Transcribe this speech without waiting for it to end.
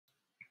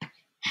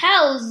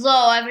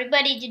Hello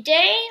everybody,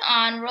 today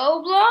on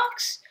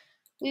Roblox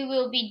we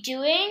will be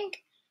doing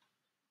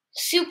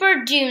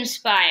Super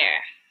Doomspire.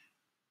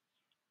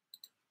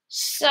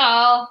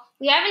 So,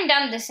 we haven't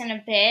done this in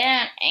a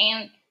bit,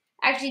 and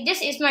actually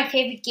this is my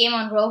favorite game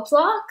on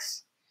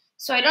Roblox.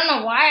 So I don't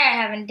know why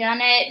I haven't done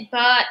it,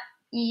 but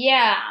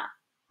yeah.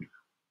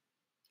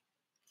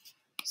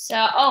 So,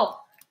 oh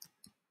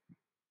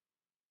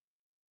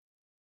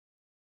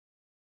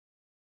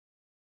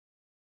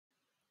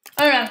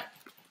no,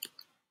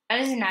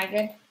 this is not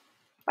good.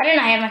 Why didn't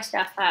I have my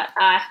stuff out?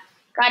 I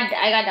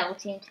got double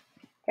teamed.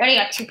 I already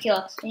got 2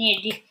 kills.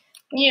 We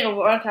need to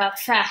work out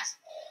fast.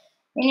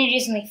 We need to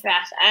do something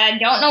fast. I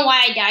don't know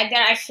why I died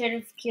there. I should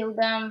have killed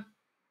them.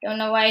 Don't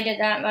know why I did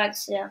that, but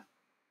still.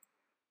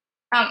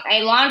 I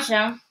launched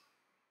them.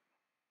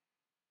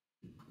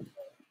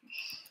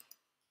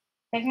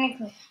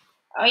 Technically.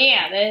 Oh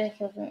yeah, there's a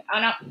kill for me. Oh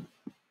no.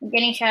 I'm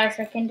getting shadow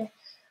stricken.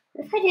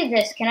 What if I do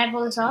this? Can I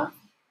pull this off?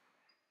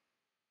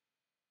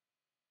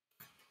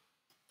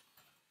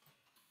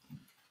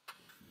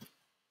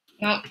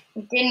 No,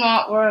 it did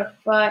not work,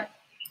 but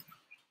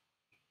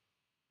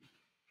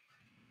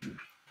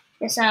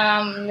this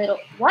little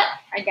what?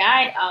 I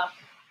died. Oh,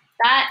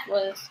 that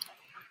was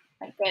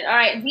not good.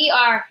 Alright, we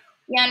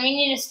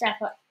need to step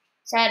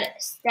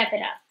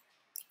it up.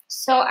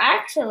 So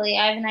actually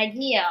I have an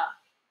idea.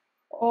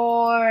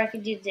 Or I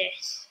could do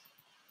this.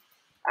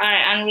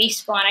 Alright, on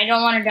respawn. I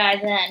don't want to die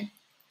then.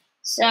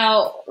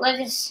 So let's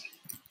just.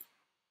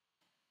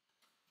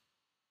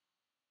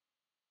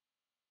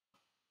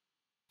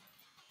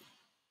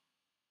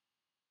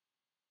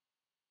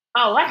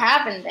 Oh, what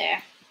happened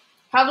there?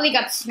 Probably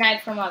got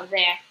sniped from up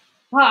there.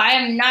 Oh, I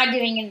am not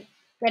doing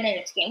good in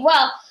this game.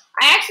 Well,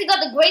 I actually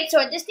got the great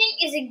sword. This thing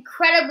is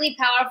incredibly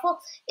powerful.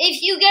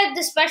 If you get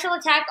the special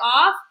attack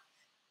off,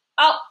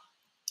 oh,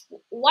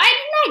 why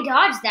didn't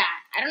I dodge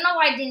that? I don't know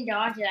why I didn't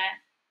dodge that.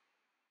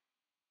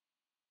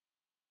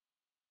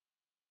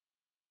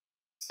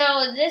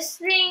 So this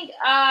thing,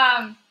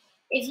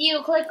 if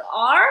you click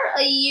R,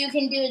 you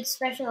can do its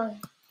special.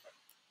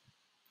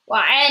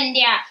 Well, and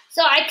yeah,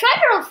 so I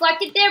tried to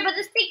reflect it there, but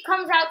this thing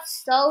comes out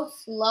so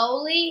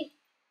slowly.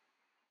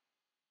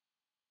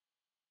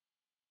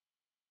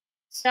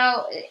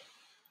 So,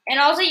 and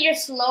also you're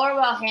slower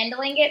while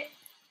handling it.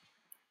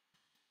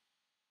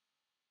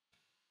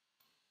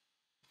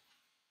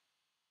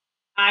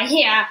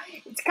 Yeah,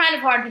 it's kind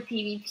of hard to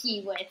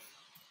PvP with.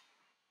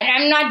 And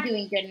I'm not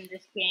doing good in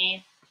this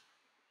game.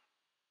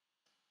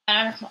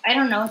 I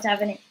don't know what's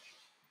happening.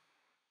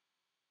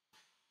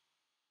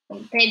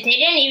 They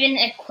didn't even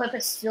equip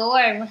a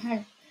sword when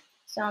I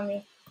saw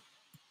me.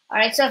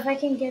 Alright, so if I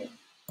can get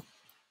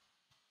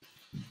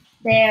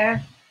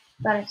there,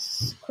 got a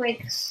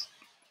quick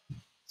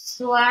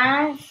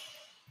slash.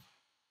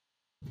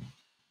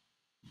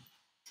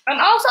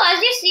 And also,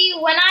 as you see,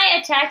 when I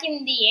attack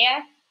in the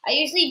air, I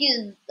usually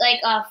do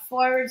like a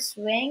forward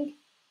swing.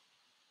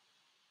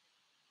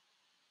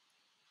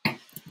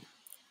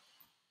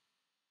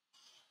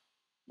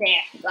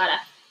 There, got it.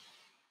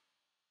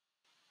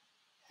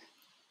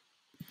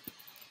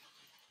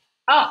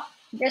 Oh,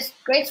 just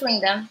great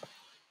swing them.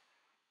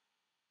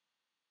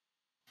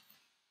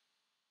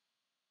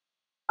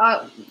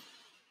 Oh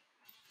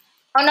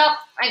no,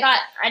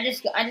 I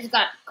just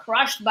got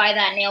crushed by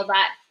that nail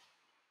bat.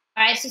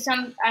 I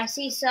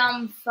see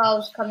some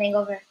foes coming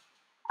over.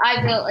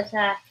 I will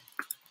attack.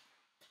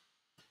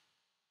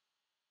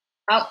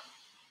 Oh.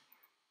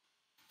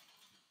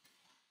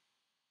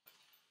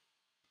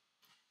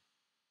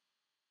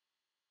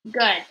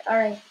 Good.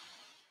 Alright.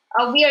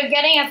 Oh, we are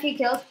getting a few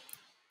kills.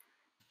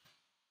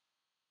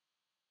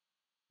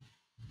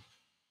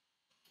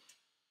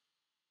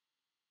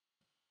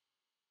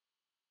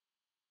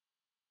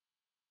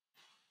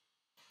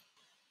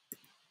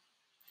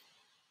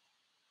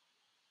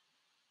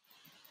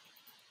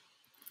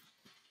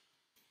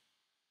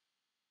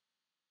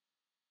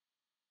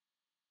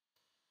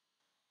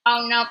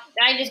 Oh no,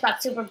 I just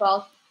got Super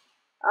Bowl.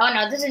 Oh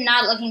no, this is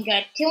not looking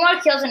good. 2 more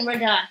kills and we're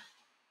done.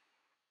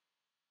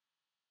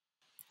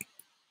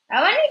 I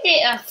only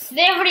did a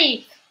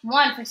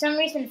 31. For some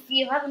reason,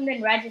 few haven't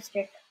been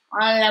registered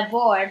on the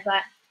board,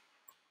 but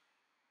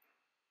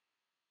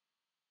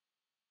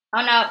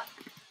oh no,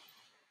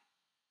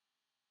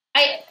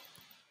 I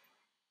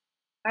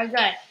are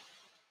good.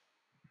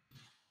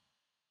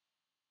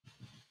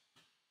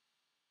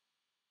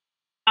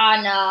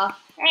 Oh no,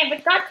 hey,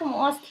 but got some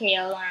more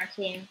kills on our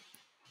team.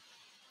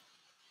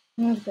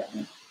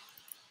 Good.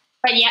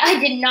 But yeah, I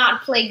did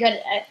not play good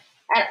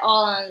at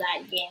all on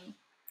that game.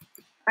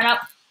 I know.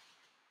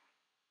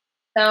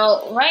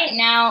 So right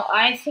now,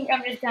 I think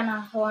I'm just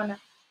gonna wanna.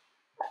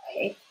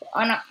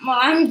 Well,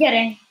 I'm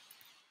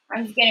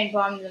just getting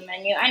bombed in the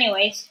menu.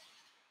 Anyways,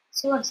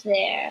 so what's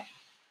there?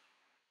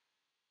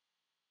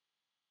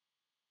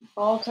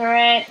 Alter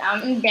it.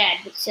 I'm dead,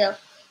 but still.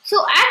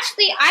 So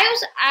actually,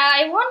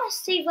 I want to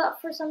save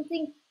up for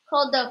something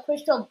called the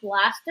Crystal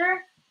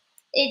Blaster.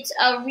 It's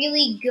a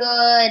really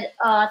good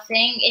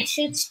thing. It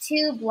shoots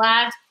 2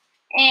 blasts,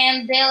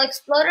 and they'll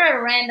explode at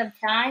a random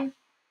time.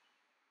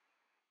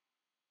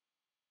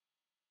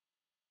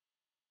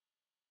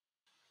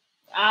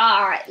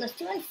 Alright, let's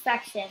do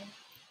infection.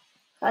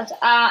 Because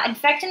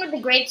infection with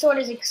the greatsword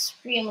is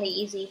extremely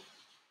easy.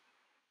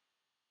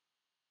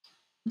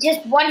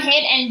 Just one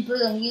hit and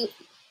boom.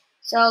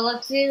 So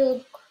let's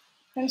do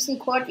Crimson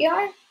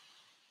Courtyard.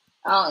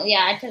 Oh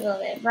yeah, I took a little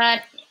bit,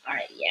 but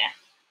alright, yeah.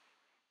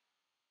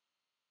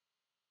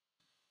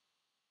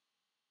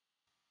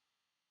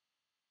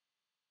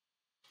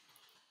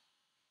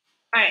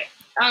 Alright.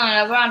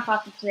 Oh no, we're on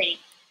Pocket City.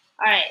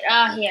 Alright,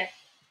 here.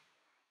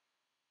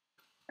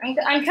 I'm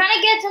trying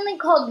to get something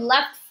called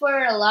Left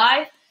for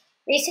Alive.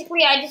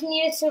 Basically, I just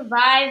need to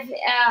survive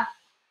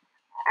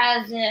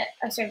as a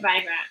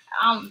survivor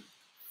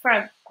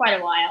for quite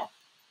a while.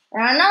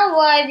 I don't know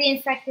why the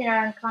infected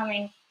aren't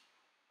coming.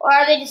 Or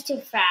are they just too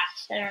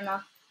fast? I don't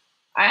know.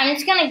 Alright, I'm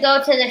just gonna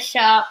go to the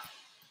shop.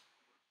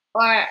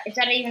 Or is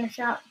that even a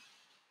shop?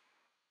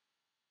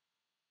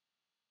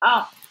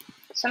 Oh,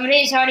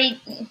 somebody's already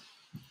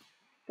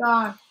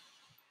gone.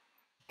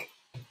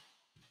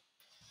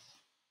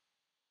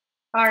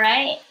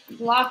 Alright,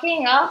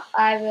 blocking up.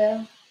 I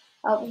will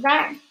help with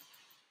that.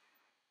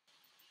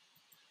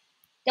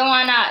 Don't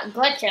wanna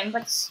glitch him,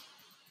 but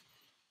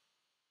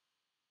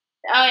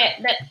oh yeah,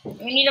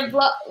 we need to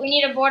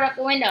board up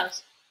the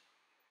windows.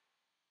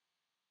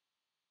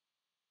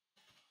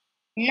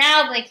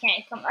 Now they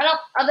can't come. Oh no,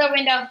 other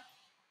window.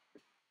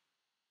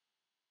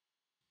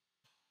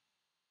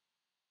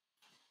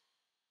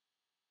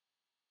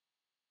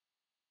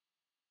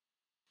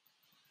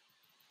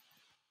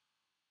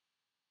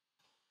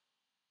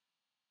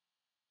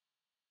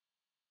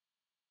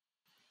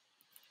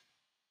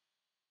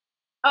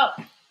 Oh,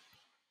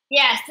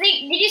 yeah.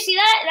 See, did you see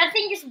that? That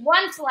thing just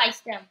one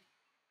sliced him.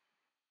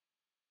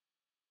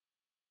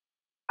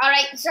 All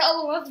right,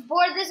 so let's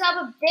board this up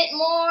a bit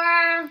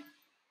more.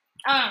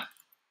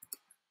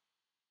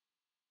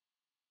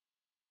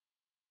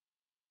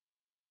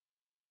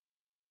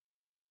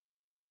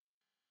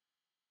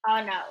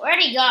 Oh no, where'd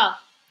he go?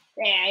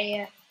 There,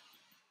 yeah.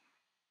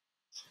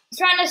 He's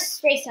trying to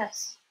space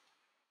us.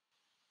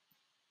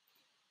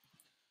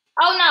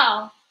 Oh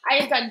no, I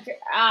just got,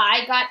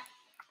 I got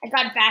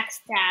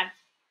backstabbed.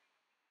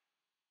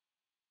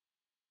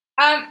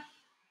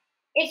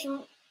 It's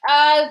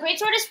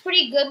greatsword is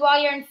pretty good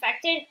while you're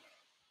infected,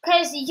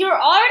 cause you're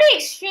already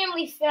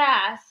extremely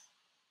fast.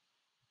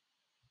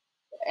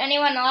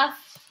 Anyone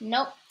left?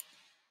 Nope.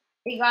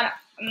 We got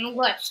him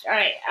glitched. All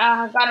right,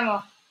 got him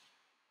all.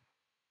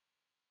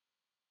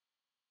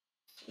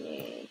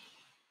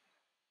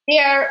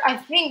 I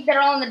think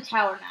they're all in the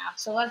tower now.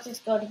 So let's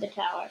just go to the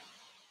tower.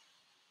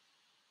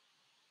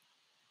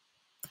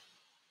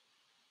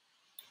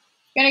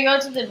 Gonna go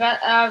to the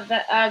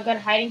good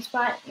hiding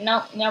spot.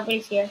 Nope,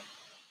 nobody's here.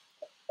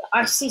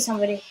 I see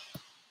somebody.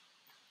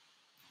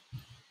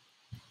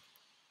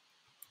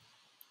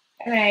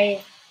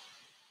 Alright.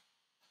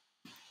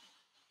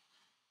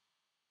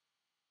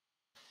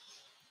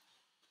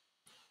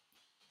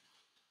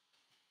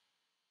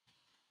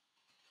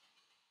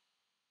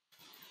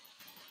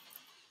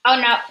 Oh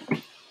no.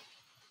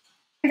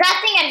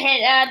 That thing had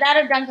hit. That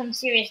would have done some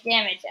serious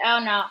damage. Oh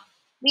no.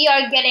 We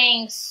are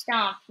getting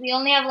stomped. We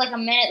only have like a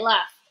minute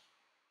left.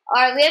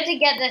 Alright, we have to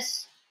get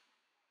this.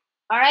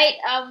 Alright,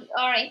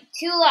 alright.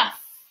 2 left.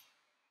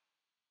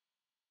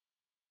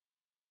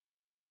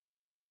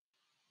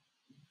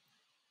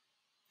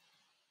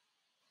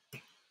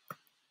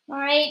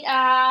 Alright,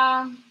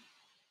 oh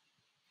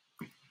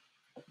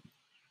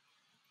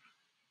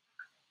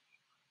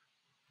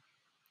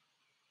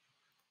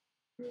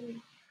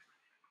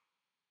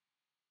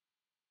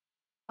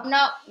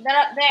no, they're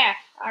up there.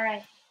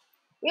 Alright.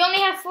 We only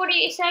have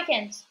 48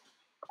 seconds.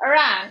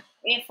 Around.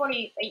 We have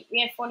 40.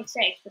 We have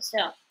 46, but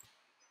still.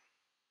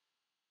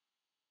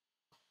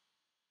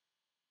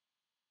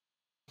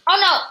 Oh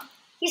no,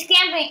 he's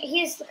camping.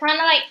 He's kind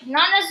of like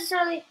not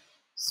necessarily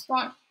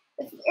spawn.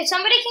 If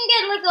somebody can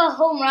get like a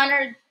home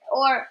run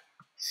or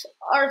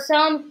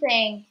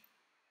something,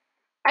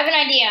 I have an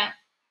idea.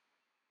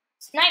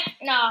 Snipe?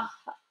 No.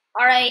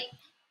 All right.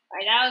 All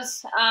right. That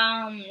was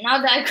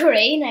not that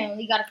great. I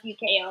only got a few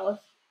KOs.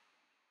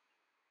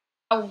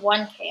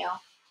 One KO.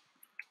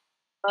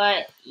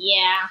 But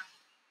yeah.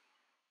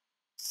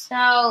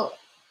 So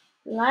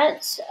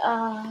let's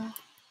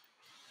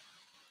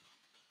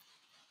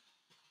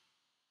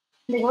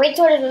the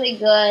greatsword is really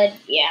good.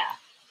 Yeah.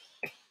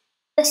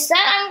 The set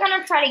I'm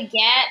gonna try to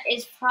get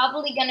is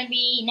probably gonna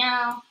be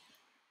now.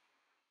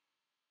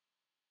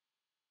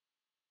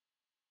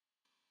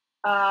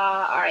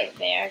 Alright,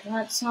 there.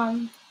 Got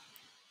some.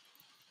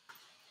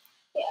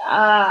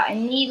 I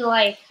need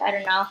like, I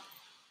don't know.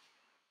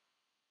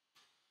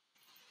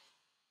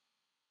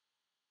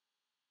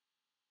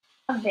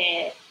 A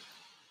bit.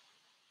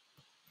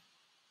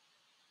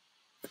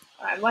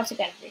 Alright, what's it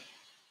gonna be?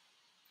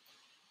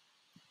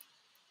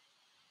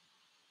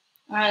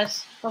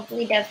 Alright,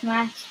 hopefully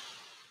deathmatch.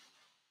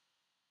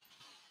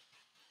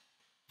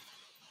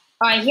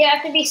 Alright, you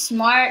have to be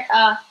smart.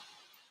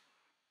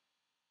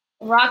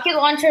 Rocket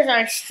launchers are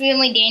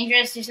extremely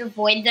dangerous. Just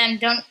avoid them.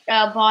 Don't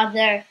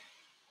bother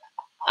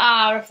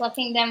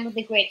reflecting them with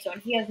the great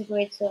sword. He has the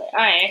great sword. All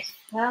right,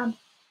 I found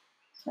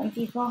some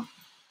people.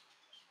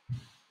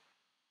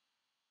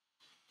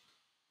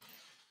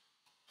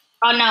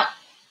 Oh no,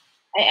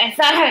 I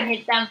thought I would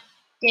hit them.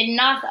 Did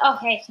not.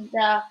 Okay, so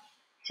the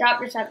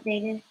shop just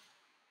updated.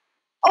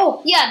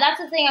 Oh yeah,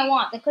 that's the thing I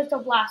want. The crystal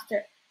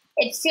blaster.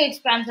 It's too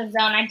expensive,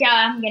 though, and I doubt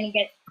I'm gonna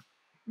get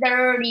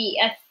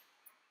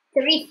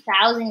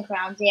 3,000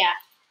 crowns. Yeah.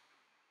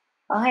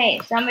 Oh hey,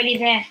 somebody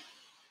there.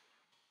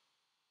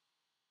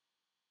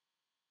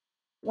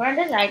 Where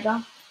does I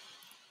go?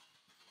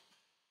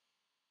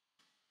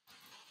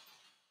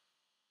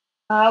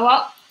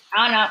 Well,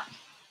 I don't know.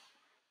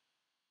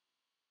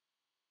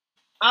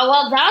 Oh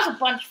well, that was a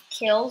bunch of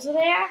kills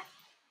there.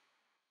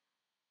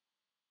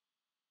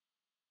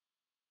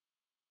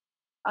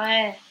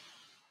 Uh,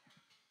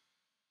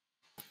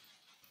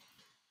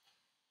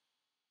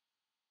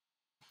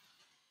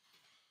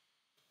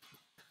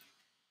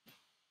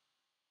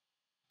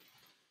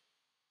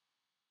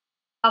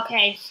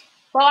 okay.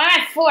 Well,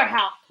 I'm at 4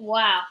 health.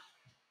 Wow.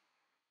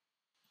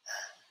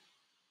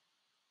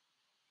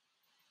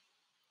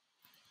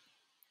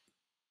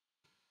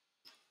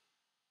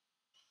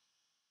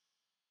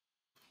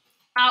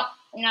 Oh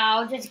no,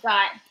 I just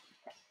got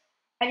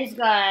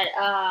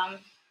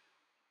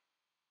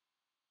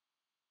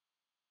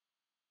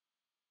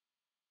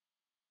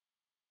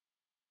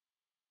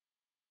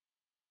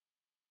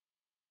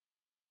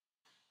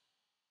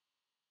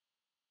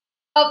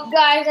Oh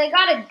guys, I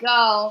gotta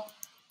go.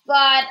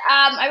 But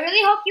I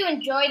really hope you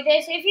enjoyed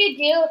this. If you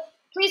do,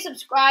 please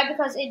subscribe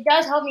because it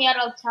does help me out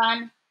a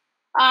ton.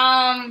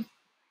 Um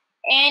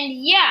and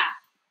yeah,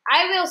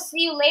 I will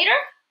see you later.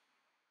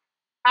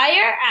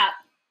 Fire out.